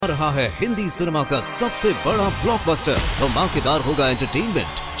रहा है हिंदी सिनेमा का सबसे बड़ा ब्लॉकबस्टर। धमाकेदार होगा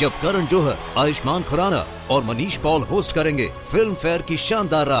एंटरटेनमेंट जब करण जौहर, आयुष्मान खुराना और मनीष पॉल होस्ट करेंगे फिल्म फेयर की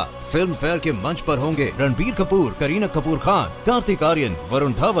शानदार रात। फिल्म फेयर के मंच पर होंगे रणबीर कपूर, करीना कपूर खान, कार्तिक आर्यन,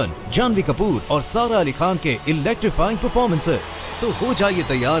 वरुण धवन, जानवी कपूर और सारा अली खान के इलेक्ट्रीफाइंग परफॉर्मेंसेस। तो हो जाइए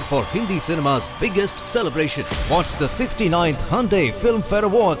तैयार for Hindi cinema's biggest celebration. Watch the 69th Hyundai Film Fair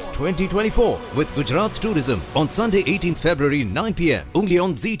Awards 2024 with Gujarat Tourism on Sunday 18th February 9 p.m. only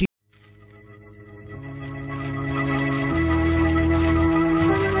on ZT.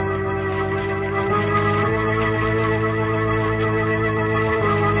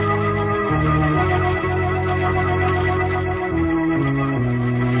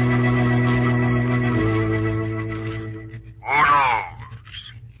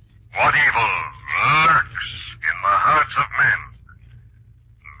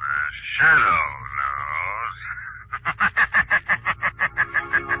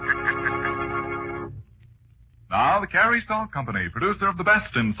 Carrie Salt Company, producer of the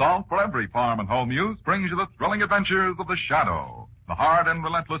best in salt for every farm and home use, brings you the thrilling adventures of The Shadow, the hard and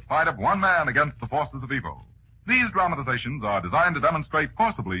relentless fight of one man against the forces of evil. These dramatizations are designed to demonstrate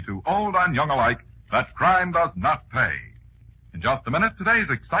forcibly to old and young alike that crime does not pay. In just a minute, today's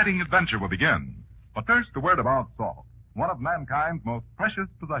exciting adventure will begin. But first, a word about salt, one of mankind's most precious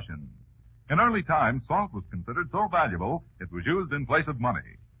possessions. In early times, salt was considered so valuable it was used in place of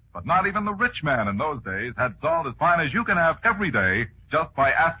money. But not even the rich man in those days had salt as fine as you can have every day just by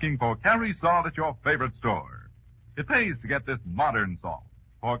asking for Carrie salt at your favorite store. It pays to get this modern salt,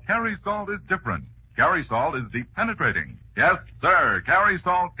 for Carrie salt is different. Carrie salt is deep penetrating. Yes, sir, Carrie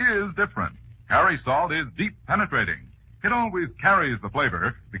salt is different. Carrie salt is deep penetrating. It always carries the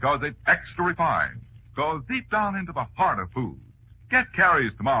flavor because it's extra refined. Goes deep down into the heart of food. Get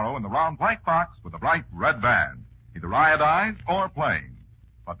Carrie's tomorrow in the round white box with a bright red band, either iodized or plain.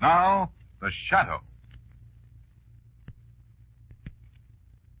 But now, The Shadow.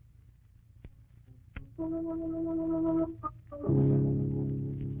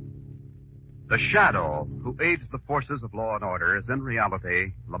 The Shadow, who aids the forces of law and order, is in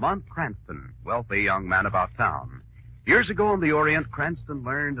reality Lamont Cranston, wealthy young man about town. Years ago in the Orient, Cranston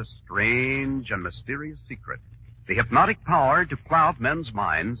learned a strange and mysterious secret, the hypnotic power to cloud men's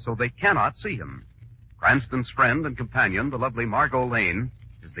minds so they cannot see him. Cranston's friend and companion, the lovely Margot Lane,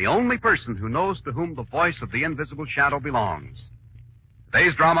 is the only person who knows to whom the voice of the invisible shadow belongs.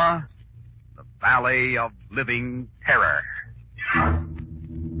 Today's drama, The Valley of Living Terror.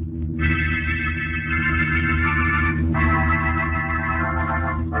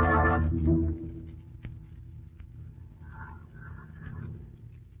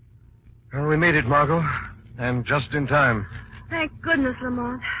 Well, we made it, Margot. And just in time. Thank goodness,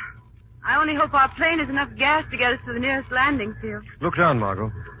 Lamont. I only hope our plane has enough gas to get us to the nearest landing field. Look down,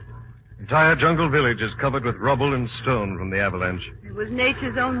 Margot. The entire jungle village is covered with rubble and stone from the avalanche. It was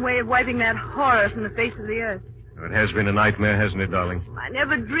nature's own way of wiping that horror from the face of the earth. It has been a nightmare, hasn't it, darling? I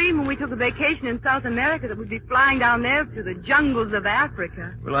never dreamed when we took a vacation in South America that we'd be flying down there to the jungles of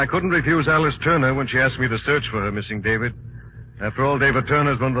Africa. Well, I couldn't refuse Alice Turner when she asked me to search for her missing David. After all, David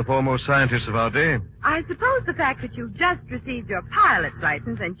Turner's one of the foremost scientists of our day. I suppose the fact that you just received your pilot's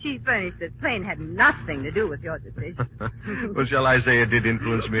license and she furnished this plane had nothing to do with your decision. Well, shall I say it did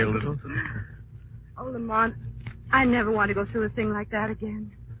influence me a little? Oh, Lamont, I never want to go through a thing like that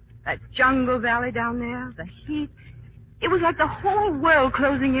again. That jungle valley down there, the heat. It was like the whole world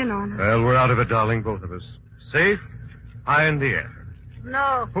closing in on us. Well, we're out of it, darling, both of us. Safe, high in the air.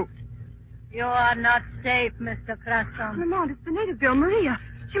 No. Oh. You are not safe, Mr. Creston. Lamont, it's the native girl, Maria.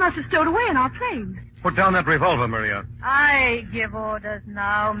 She must have stowed away in our plane. Put down that revolver, Maria. I give orders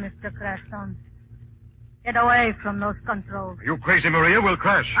now, Mr. Creston. Get away from those controls. Are you crazy, Maria? We'll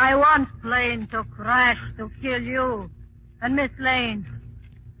crash. I want plane to crash to kill you. And Miss Lane.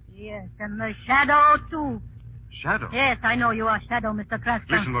 Yes, and the Shadow, too. Shadow? Yes, I know you are Shadow, Mr.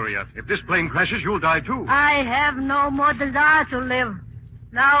 Creston. Listen, Maria, if this plane crashes, you'll die, too. I have no more desire to live.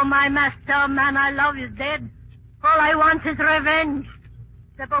 Now my master, man I love, is dead. All I want is revenge.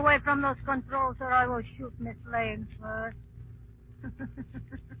 Step away from those controls or I will shoot Miss Lane first.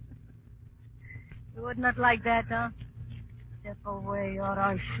 You would not like that, huh? Step away or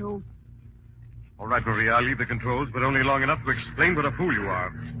I shoot. All right, Maria, I'll leave the controls, but only long enough to explain what a fool you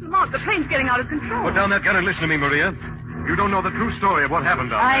are. Lamont, the plane's getting out of control. Put down that gun and listen to me, Maria. You don't know the true story of what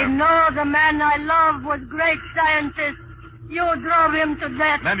happened down there. I know the man I love was great scientist. You drove him to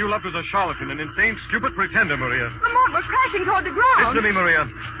death. The man you loved was a charlatan, an insane, stupid pretender, Maria. Lamont, we're crashing toward the ground. Listen to me, Maria.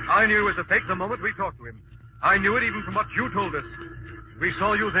 I knew it was a fake the moment we talked to him. I knew it even from what you told us. We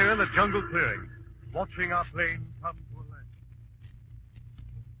saw you there in the jungle clearing, watching our plane come to a land.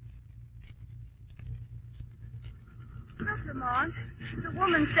 Lamont. The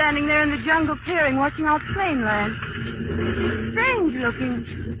woman standing there in the jungle clearing, watching our plane land. Strange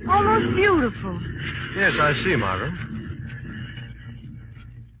looking. Almost beautiful. Yes, I see, Margot.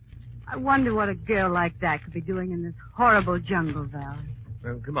 I wonder what a girl like that could be doing in this horrible jungle valley.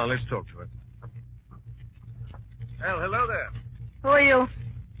 Well, come on, let's talk to her. Well, hello there. Who are you?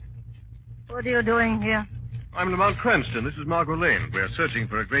 What are you doing here? I'm Lamont Cranston. This is Margot Lane. We're searching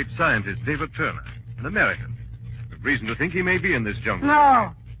for a great scientist, David Turner, an American. We've reason to think he may be in this jungle.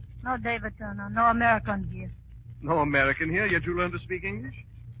 No. No David Turner. No American here. No American here, yet you learned to speak English?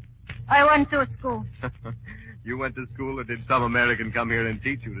 I went to school. You went to school, or did some American come here and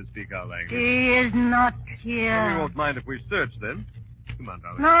teach you to speak our language? He is not here. Well, we won't mind if we search, then. Come on,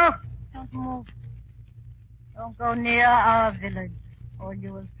 darling. No. Don't move. Don't go near our village, or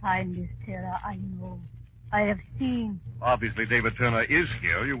you will find this terror I know. I have seen. Obviously, David Turner is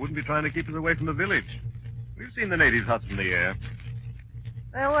here. You wouldn't be trying to keep us away from the village. We've seen the natives huts in the air.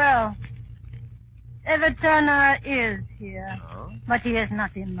 Very well. David Turner is here, but he is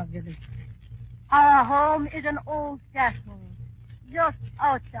not in the village. Our home is an old castle, just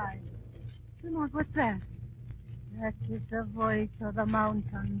outside. Lamont, what's that? That is the voice of the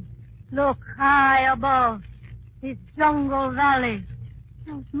mountain. Look high above. This jungle valley.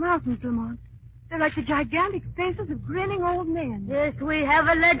 Those mountains, Lamont. They're like the gigantic faces of grinning old men. Yes, we have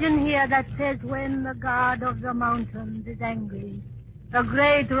a legend here that says when the god of the mountains is angry, the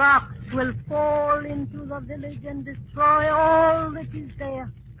great rocks will fall into the village and destroy all that is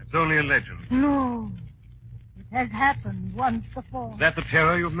there. It's only a legend. No. It has happened once before. Is that the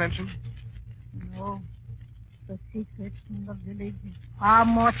terror you've mentioned? No. The secret in the village is far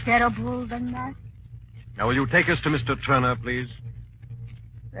more terrible than that. Now, will you take us to Mr. Turner, please?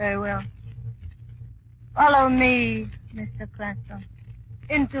 Very well. Follow me, Mr. Cranston,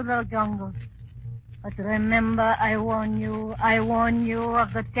 into the jungle. But remember, I warn you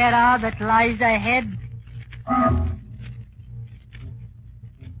of the terror that lies ahead.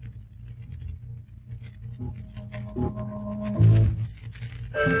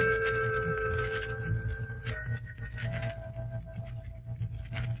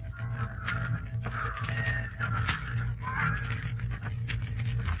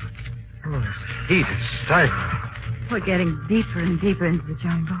 Oh, this heat is stifling. We're getting deeper and deeper into the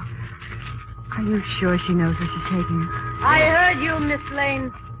jungle. Are you sure she knows where she's taking us? I heard you, Miss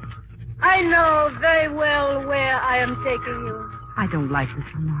Lane. I know very well where I am taking you. I don't like this,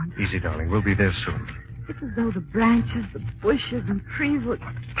 Lamont. Easy, darling. We'll be there soon. It's as though the branches, the bushes, and trees were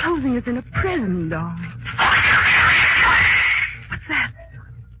closing us in a prison, darling. What's that?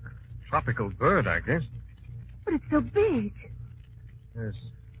 Tropical bird, I guess. But it's so big. Yes.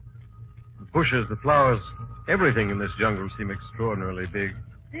 The bushes, the flowers, everything in this jungle seem extraordinarily big.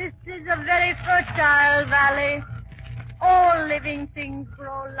 This is a very fertile valley. All living things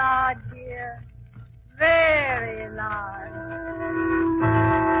grow large here. Very large.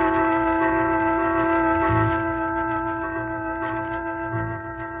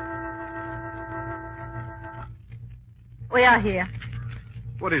 We are here.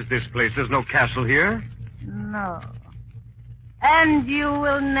 What is this place? There's no castle here. No. And you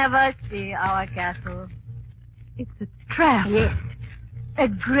will never see our castle. It's a trap. Yes. A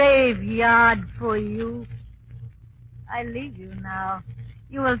graveyard for you. I leave you now.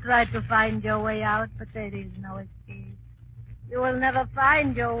 You will try to find your way out, but there is no escape. You will never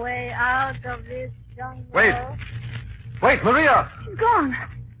find your way out of this jungle. Wait, Maria! She's gone.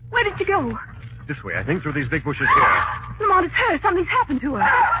 Where did she go? This way, I think, through these big bushes here. Lamont, it's her. Something's happened to her.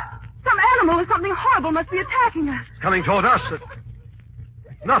 Some animal or something horrible must be attacking her. It's coming toward us.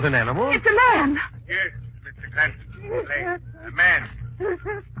 It's not an animal. It's a man. Yes, Mr. Cranston. A man.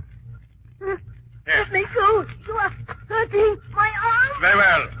 Yes. Let me go. You are hurting my arm. Very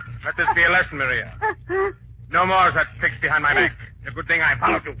well. Let this be a lesson, Maria. No more such tricks behind my back. It's a good thing I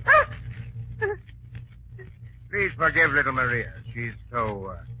followed you. Please forgive little Maria. She's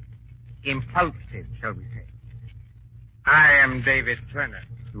so impulsive, shall we say. I am David Turner.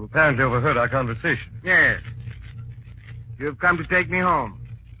 You apparently overheard our conversation. Yes. You've come to take me home.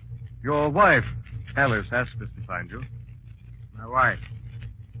 Your wife, Alice, asked us to find you. My wife.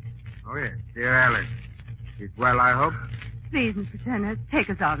 Oh, yes. Dear Alice. She's well, I hope? Please, Mr. Turner, take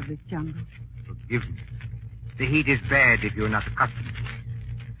us out of this jungle. Forgive me. The heat is bad if you're not accustomed to it.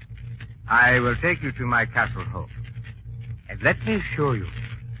 I will take you to my castle home. And let me assure you,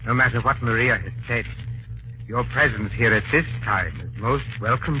 no matter what Maria has said, your presence here at this time is most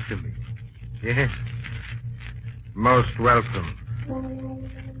welcome to me. Yes. Most welcome.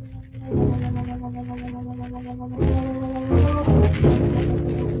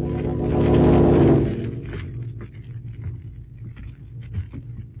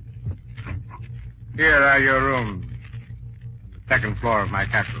 Here are your rooms. On the second floor of my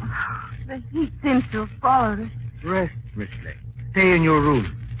castle. The heat seems to have followed us. Rest, Miss Lane. Stay in your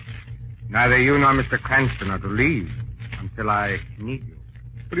room. Neither you nor Mr. Cranston are to leave until I need you.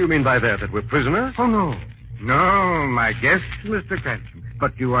 What do you mean by that? That we're prisoners? Oh, no. No, my guest, Mr. Cranston.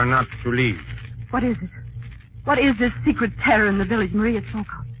 But you are not to leave. What is it? What is this secret terror in the village Maria spoke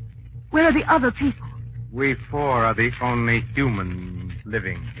of? Where are the other people? We four are the only humans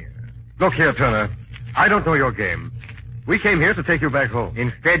living here. Look here, Turner. I don't know your game. We came here to take you back home.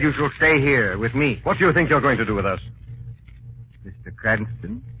 Instead, you shall stay here with me. What do you think you're going to do with us? Mr.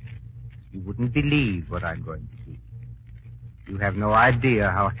 Cranston, you wouldn't believe what I'm going to do. You have no idea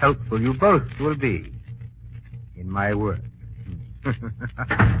how helpful you both will be in my work.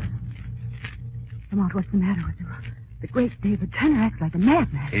 Lamont, what's the matter with him? The great David Turner acts like a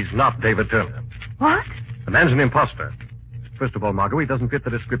madman. He's not David Turner. What? The man's an imposter. First of all, Margot, he doesn't fit the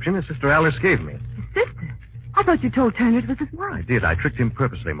description his sister Alice gave me. His sister? I thought you told Turner it was his wife. I did. I tricked him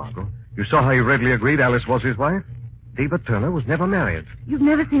purposely, Margot. You saw how he readily agreed Alice was his wife? David Turner was never married. You've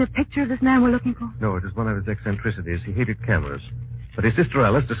never seen a picture of this man we're looking for? No, it is one of his eccentricities. He hated cameras. But his sister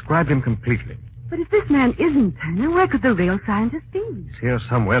Alice described him completely. But if this man isn't Turner, where could the real scientist be? He's here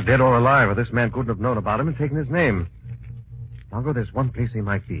somewhere, dead or alive, or this man couldn't have known about him and taken his name. Margot, there's one place he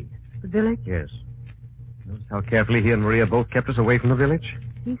might be. The village? Yes. Notice how carefully he and Maria both kept us away from the village?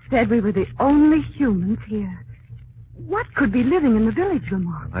 He said we were the only humans here. What could be living in the village,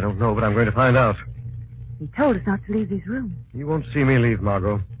 Lamont? I don't know, but I'm going to find out. He told us not to leave these rooms. You won't see me leave,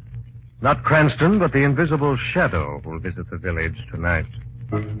 Margot. Not Cranston, but the invisible shadow will visit the village tonight.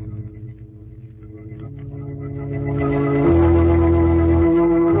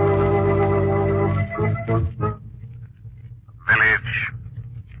 Village.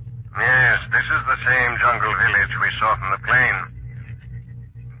 Yes, this is the same jungle village we saw from the plane.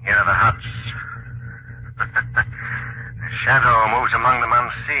 Here are the huts. The shadow moves among them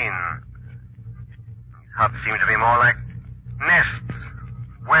unseen. These huts seem to be more like nests,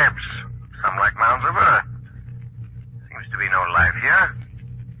 webs, some like mounds of earth. Seems to be no life here.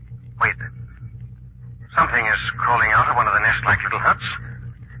 Wait. Something is crawling out of one of the nest-like little huts.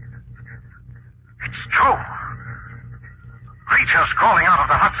 It's true. Creatures crawling out of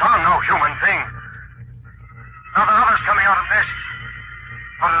the huts are no human thing. Now there are others coming out of nests.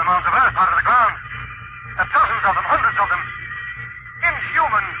 Out of the mounds of earth, out of the ground. There are dozens of them, hundreds of them.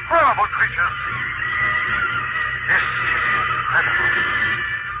 Inhuman, horrible creatures. This is incredible.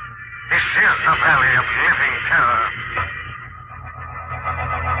 This is the Valley of Living Terror.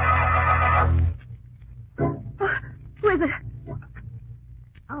 Who is it?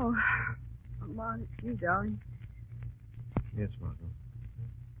 Oh, Lamont, it's you, darling. Yes, Margot.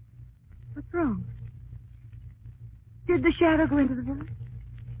 What's wrong? Did the shadow go into the village?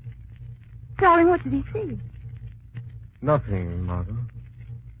 Darling, what did he see? Nothing, Margot.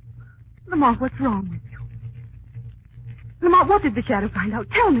 Lamont, what's wrong with you? Lamont, what did the shadow find out?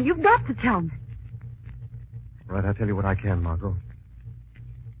 Tell me. You've got to tell me. All right, I'll tell you what I can, Margot.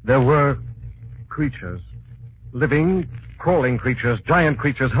 There were creatures. Living, crawling creatures, giant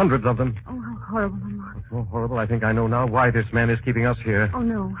creatures, hundreds of them. Oh, how horrible, Lamont. So horrible, I think I know now why this man is keeping us here. Oh,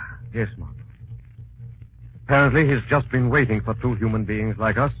 no. Yes, Margot. Apparently, he's just been waiting for two human beings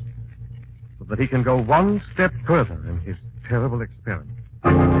like us so that he can go one step further in his terrible experiment.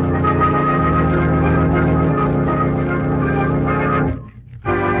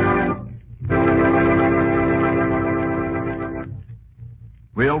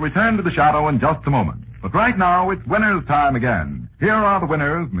 We'll return to the shadow in just a moment. But right now, it's winner's time again. Here are the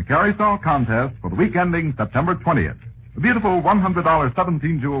winners in the Carrie Salt contest for the week ending September 20th. The beautiful $100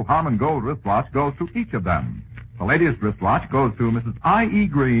 17-jewel Harmon Gold wristwatch goes to each of them. The latest wristwatch goes to Mrs. I.E.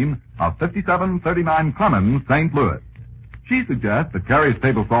 Green of 5739 Clemens, St. Louis. She suggests that Carrie's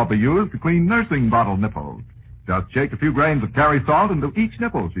table salt be used to clean nursing bottle nipples. Just shake a few grains of Carrie salt into each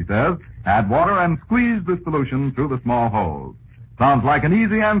nipple, she says, add water and squeeze the solution through the small holes. Sounds like an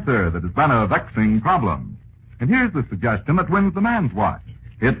easy answer that has been a vexing problem. And here's the suggestion that wins the man's watch.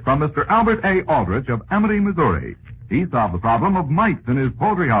 It's from Mr. Albert A. Aldrich of Amity, Missouri. He solved the problem of mites in his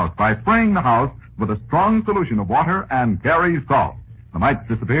poultry house by spraying the house with a strong solution of water and Carrie salt. The mites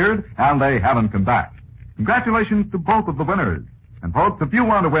disappeared, and they haven't come back. Congratulations to both of the winners. And folks, if you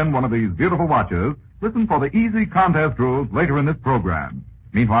want to win one of these beautiful watches, listen for the easy contest rules later in this program.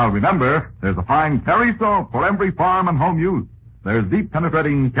 Meanwhile, remember, there's a fine Carrie salt for every farm and home use. There's deep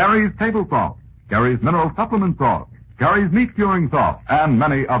penetrating Carrie's table salt, Carrie's mineral supplement salt, Carrie's meat curing salt, and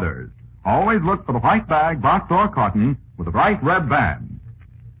many others. Always look for the white bag, box, or carton with a bright red band.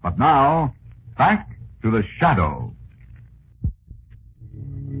 But now, back to the shadow.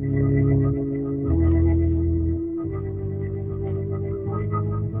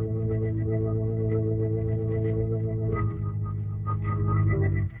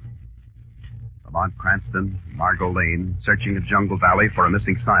 Lamont Cranston and Margot Lane, searching a jungle valley for a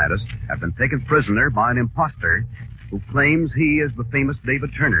missing scientist, have been taken prisoner by an imposter who claims he is the famous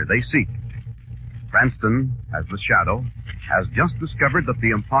David Turner they seek. Cranston, as the Shadow, has just discovered that the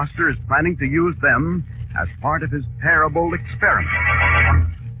imposter is planning to use them as part of his terrible experiment.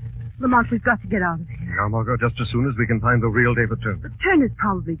 Lamont, we've got to get out of here. Now, Margot, just as soon as we can find the real David Turner. But Turner's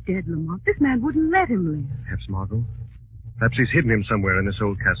probably dead, Lamont. This man wouldn't let him live. Perhaps, Margot. Perhaps he's hidden him somewhere in this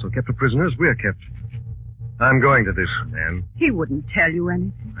old castle, kept a prisoner as we're kept. I'm going to this man. He wouldn't tell you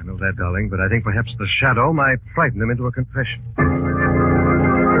anything. I know that, darling, but I think perhaps the Shadow might frighten him into a confession.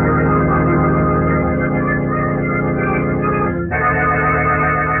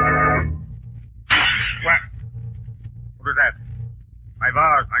 What is that? My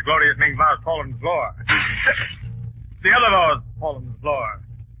vase, my glorious Ming vase, fallen on the floor. The other vase fallen on the floor.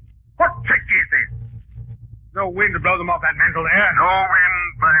 What trick is this? No wind to blow them off that mantle there. No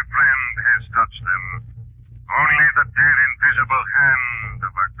wind, my friend, has touched them. Only the dead invisible hand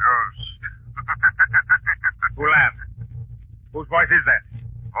of a ghost. Who laughed? Whose voice is that?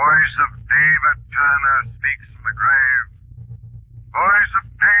 Voice of David Turner speaks from the grave. Voice of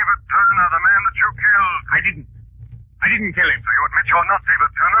David Turner, the man that you killed. I didn't kill him. So you admit you're not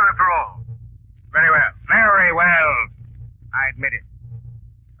David Turner after all? Very well. Very well. I admit it.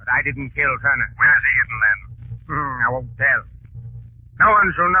 But I didn't kill Turner. Where is he hidden then? I won't tell. No one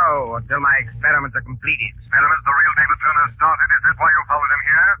shall know until my experiments are completed. Experiments the real David Turner started? Is that why you followed him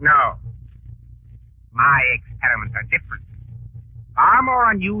here? No. My experiments are different. Far more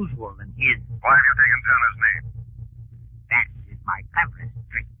unusual than his. Why have you taken Turner's name? That is my cleverest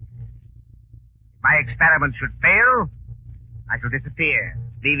trick. If my experiment should fail, I shall disappear,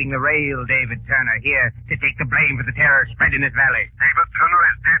 leaving the real David Turner here to take the blame for the terror spread in this valley. David Turner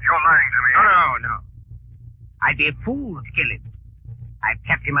is dead. You're lying to me. No. I'd be a fool to kill him. I've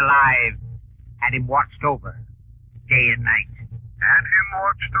kept him alive, had him watched over, day and night. Had him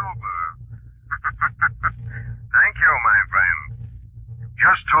watched over? Thank you, my friend. You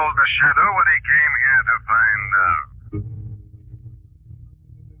just told the Shadow what he came here to find out.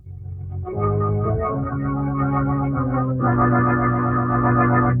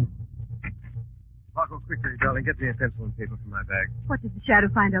 Margot, quickly, darling, get me a pencil and paper from my bag. What did the Shadow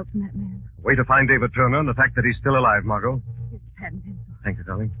find out from that man? A way to find David Turner and the fact that he's still alive, Margot. His pad and pencil. Thank you,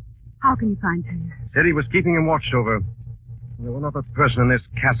 darling. How can you find Turner? Said he was keeping him watched over. There were no other person in this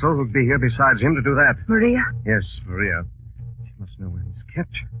castle who'd be here besides him to do that. Maria? Yes, Maria. She must know where he's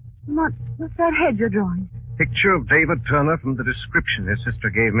kept. What's that head you're drawing? Picture of David Turner from the description his sister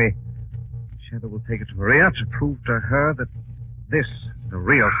gave me. Shadow will take it to Maria to prove to her that this is the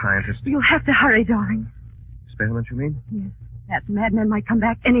real scientist. You'll have to hurry, darling. Experiment, you mean? Yes. That madman might come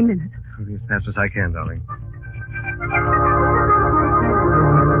back any minute. Hurry as fast as I can, darling.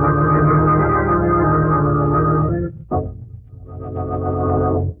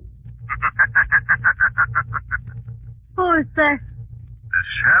 Who is that? The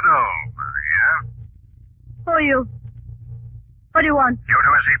Shadow, Maria. Who are you? What do you want? You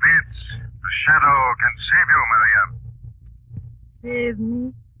do as he bids. The Shadow can save you, Maria. Save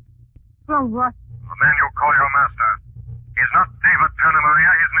me? From what? The man you call your master. He's not David Turner,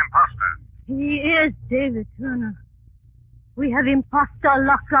 Maria. He's an imposter. He is David Turner. We have imposter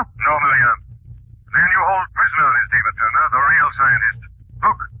locked up. No, Maria. The man you hold prisoner is David Turner, the real scientist.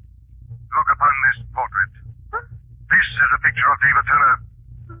 Look. Look upon this portrait. Huh? This is a picture of David Turner.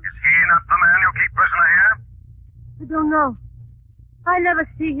 Is he not the man you keep prisoner here? I don't know. I never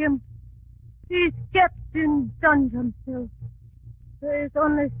see him. He's kept in dungeon cells. There is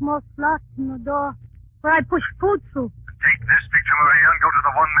only a small slot in the door where I push food through. Take this picture, Maria, and go to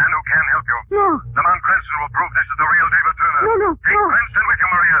the one man who can help you. No. Lamont Cranston will prove this is the real David Turner. No. Take Cranston with you,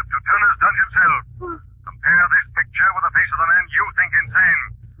 Maria, to Turner's dungeon cell. Oh. Compare this picture with the face of the man you think insane.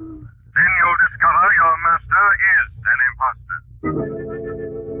 Then you'll discover your master is an imposter.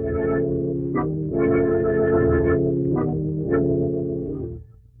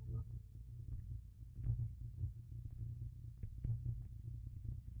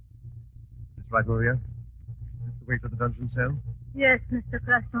 That's right, Maria. That's the way to the dungeon cell. Yes, Mr.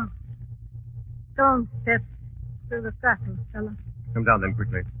 Cranston. Stone steps to the castle cellar. Come down then,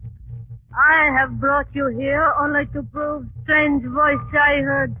 quickly. I have brought you here only to prove strange voice I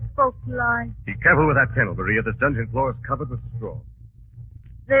heard spoke lie. Be careful with that kennel, Maria. This dungeon floor is covered with straw.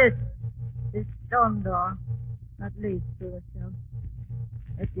 This stone door that leads to the cell.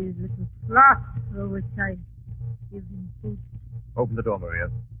 It is little slot through which I give him food. Open the door, Maria.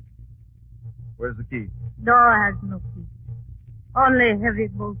 Where's the key? Door has no key. Only heavy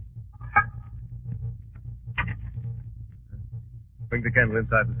bolt. Bring the candle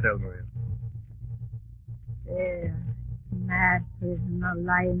inside the cell, Maria. There. Mad prisoner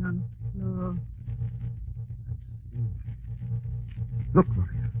lying on the floor. Look,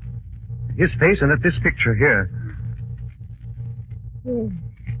 Maria. At his face and at this picture here. Yes.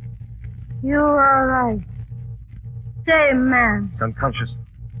 You are right. Same man. He's unconscious.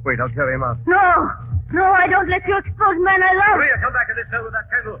 Wait, I'll carry him out. No! No, I don't let you expose man I love. Maria, come back in this cell with that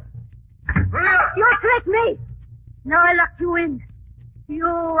candle. Maria! You tricked me! Now I locked you in. You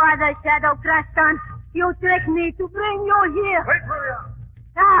are the Shadow Cranston. You tricked me to bring you here. Wait, Maria!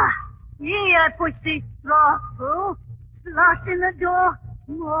 Here I push this straw through. Locked in the door.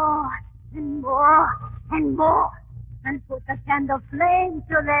 More and more and more. And put a candle flame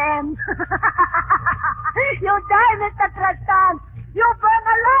to them. You die, Mr. Cranston. You burn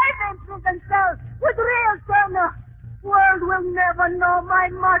alive in prison cell with real Turner. World will never know my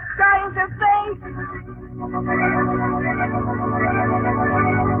much child of faith.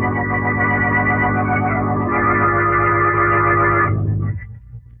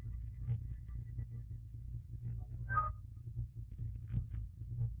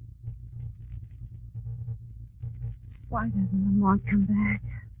 Why doesn't Lamont come back?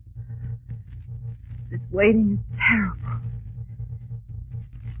 This waiting is terrible.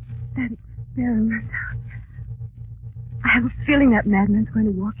 That experiment. I have a feeling that madman's going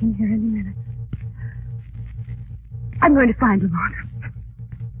to walk in here any minute. I'm going to find Lamont.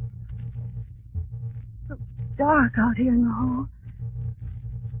 So dark out here in the hall.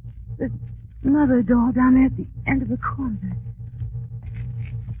 There's another door down there at the end of the corridor.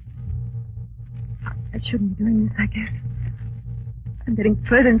 I shouldn't be doing this, I guess. I'm getting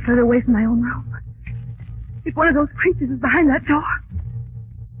further and further away from my own room. If one of those creatures is behind that door.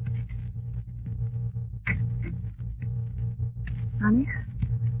 Honey,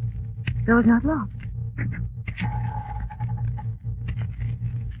 the door's not locked.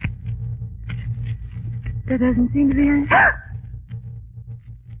 There doesn't seem to be any...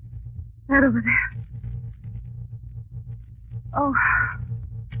 That over there. Oh,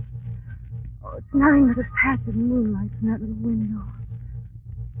 it's nothing but a patch of moonlight from that little window.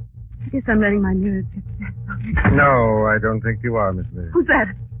 I guess I'm letting my nerves get the best of me. No, I don't think you are, Miss Lee. Who's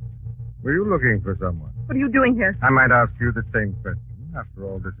that? Were you looking for someone? What are you doing here? I might ask you the same question. After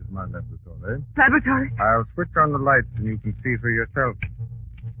all, this is my laboratory. Laboratory? I'll switch on the lights and you can see for yourself.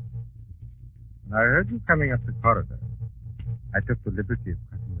 When I heard you coming up the corridor, I took the liberty of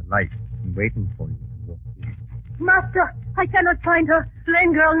cutting the lights and waiting for you to walk in. Master, I cannot find her.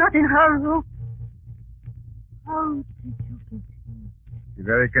 Lane girl not in her room. How did you get here? She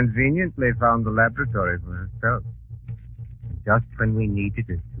very conveniently found the laboratory for herself. And just when we needed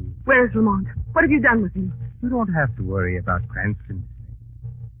it to. Where's Lamont? What have you done with him? You don't have to worry about Cranston.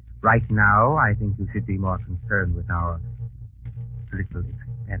 Right now, I think you should be more concerned with our little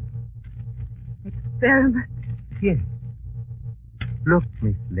experiment. Experiment? Yes. Look,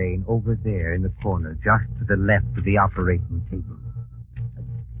 Miss Lane, over there in the corner, just to the left of the operating table.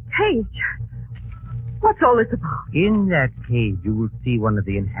 Cage? What's all this about? In that cage, you will see one of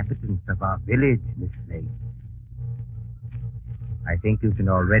the inhabitants of our village, Miss Lane. I think you can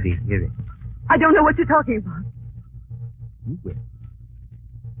already hear it. I don't know what you're talking about. You will.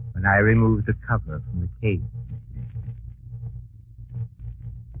 When I remove the cover from the cage.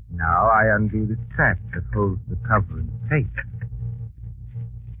 Now I undo the strap that holds the cover in place.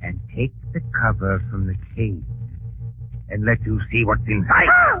 And take the cover from the cage and let you see what's inside.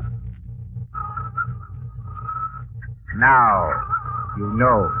 Now, you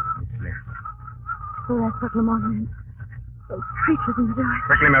know, Miss Lane. So that's what Lamont meant. Those creatures in the village.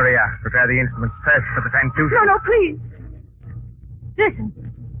 Quickly, Maria. Prepare the instruments first for the transfusion. No, please. Listen.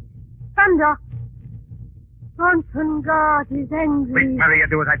 Thunder. Bronson God is angry. Quick, Maria,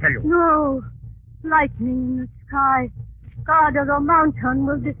 do as I tell you. No. Lightning in the sky. God of the mountain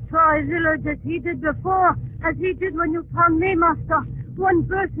will destroy village as he did before, as he did when you found me, Master. One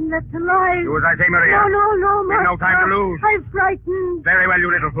person left alive. Do as I say, Maria. No, Master. We've no time to lose. I'm frightened. Very well, you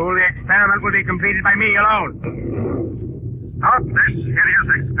little fool. The experiment will be completed by me alone. Stop this hideous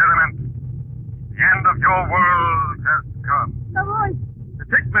experiment. The end of your world has come. The voice. The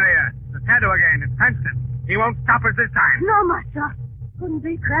trick, Maria. The shadow again. It's Cranston. He won't stop us this time. No, Master. Couldn't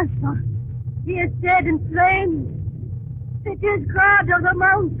be Cranston. He is dead in flames. It is God of the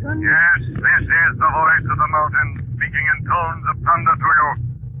mountain. Yes, this is the voice of the mountain, speaking in tones of thunder to you.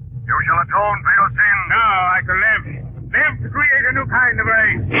 You shall atone for your sins. No, I can live. Live to create a new kind of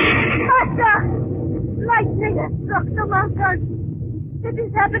race. Master! Lightning has struck the mountain. It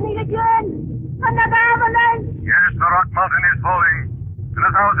is happening again. Another avalanche. Yes, the rock mountain is falling, and 1,000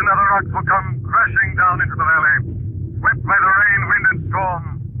 other rocks will come crashing down into the valley, swept by the rain, wind, and storm,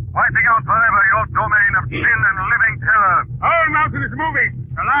 wiping out forever your domain of Still and living terror. The whole mountain is moving.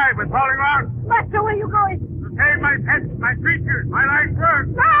 Alive and crawling around. Master, where are you going? To save my pets, my creatures, my life's work.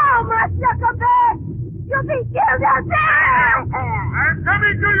 No, Master, come back! You'll be killed out there! You fool! I'm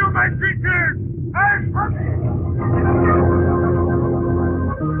coming to you, my creatures! I'm coming!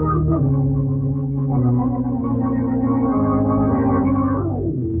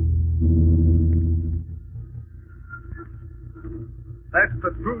 That's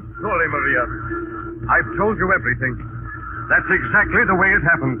the true story, Maria. I've told you everything. That's exactly the way it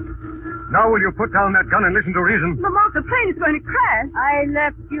happened. Now will you put down that gun and listen to reason? Lamont, the plane is going to crash. I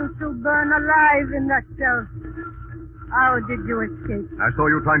left you to burn alive in that cell. How did you escape? I saw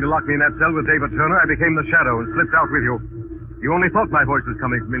you trying to lock me in that cell with David Turner. I became the shadow and slipped out with you. You only thought my voice was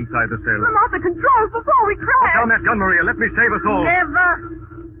coming from inside the cell. Lamont, the controls before we Put crash. down that gun, Maria. Let me save us all. Never.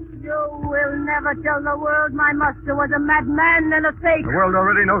 You will never tell the world my master was a madman and a fake. The world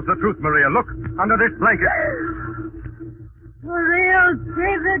already knows the truth, Maria. Look, under this blanket. The real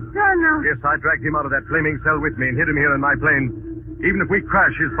David Turner. Yes, I dragged him out of that flaming cell with me and hid him here in my plane. Even if we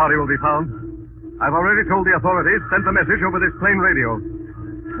crash, his body will be found. I've already told the authorities, sent the message over this plane radio.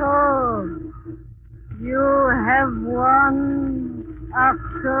 So, you have won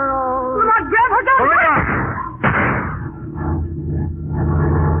after all. Lamont, grab her gun. Maria!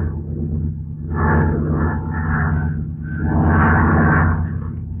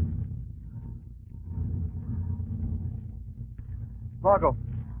 Margot,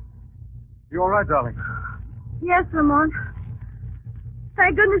 you all right, darling? Yes, Lamont.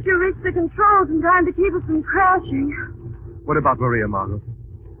 Thank goodness you reached the controls in time to keep us from crashing. What about Maria, Margot?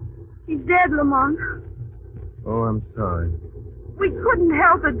 She's dead, Lamont. Oh, I'm sorry. We couldn't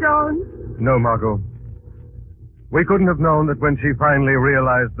help it, Don. No, Margot. We couldn't have known that when she finally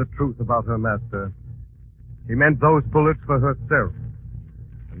realized the truth about her master, he meant those bullets for herself,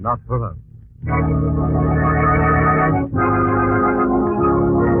 and not for us.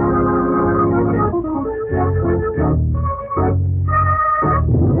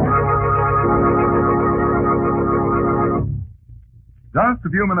 Just a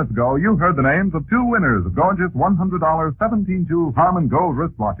few minutes ago, you heard the names of two winners of gorgeous $100 17-jewel Harman Gold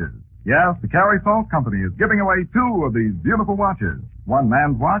wristwatches. Yes, the Carrie Salt Company is giving away two of these beautiful watches, one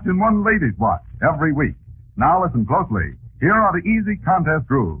man's watch and one lady's watch, every week. Now listen closely. Here are the easy contest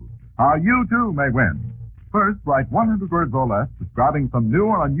rules. How you too may win. First, write 100 words or less describing some new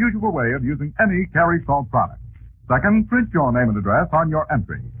or unusual way of using any Carrie Salt product. Second, print your name and address on your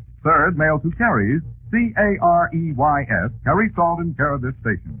entry. Third, mail to Carrie's, C-A-R-E-Y-S, Carrie Salt in care of this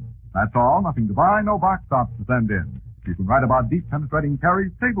station. That's all. Nothing to buy, no box tops to send in. You can write about deep penetrating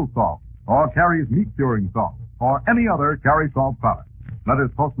Carrie's table salt, or Carrie's meat curing salt, or any other Carrie Salt product.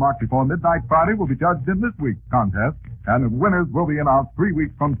 Letters postmarked before midnight Friday will be judged in this week's contest, and the winners will be announced 3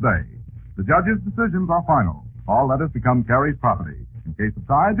 weeks from today. The judges' decisions are final. All letters become Carrie's property. In case of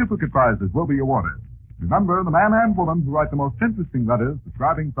tie, duplicate prizes will be awarded. Remember, the man and woman who write the most interesting letters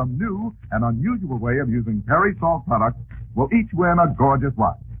describing some new and unusual way of using Carrie Salt products will each win a gorgeous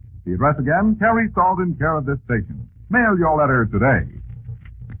watch. The address again, Carrie Salt in care of this station. Mail your letter today.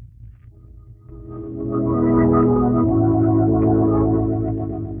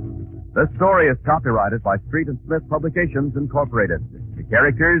 This story is copyrighted by Street and Smith Publications, Incorporated. The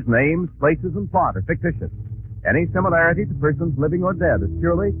characters, names, places, and plot are fictitious. Any similarity to persons living or dead is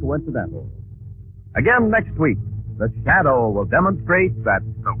purely coincidental. Again next week, the Shadow will demonstrate that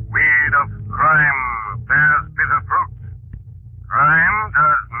The weed of crime bears bitter fruit. Crime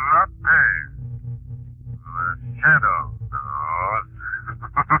does not pay. The shadow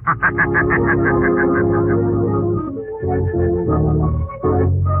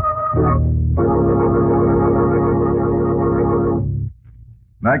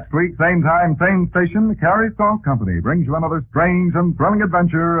Next week, same time, same station, the Carrie Salt Company brings you another strange and thrilling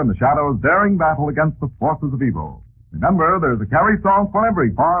adventure in the Shadow's daring battle against the forces of evil. Remember, there's a Carrie Salt for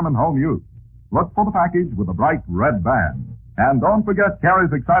every farm and home use. Look for the package with a bright red band. And don't forget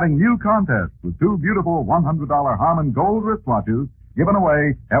Carrie's exciting new contest with two beautiful $100 Harman Gold wristwatches given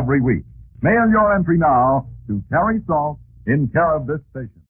away every week. Mail your entry now to Carrie Salt in care of this station.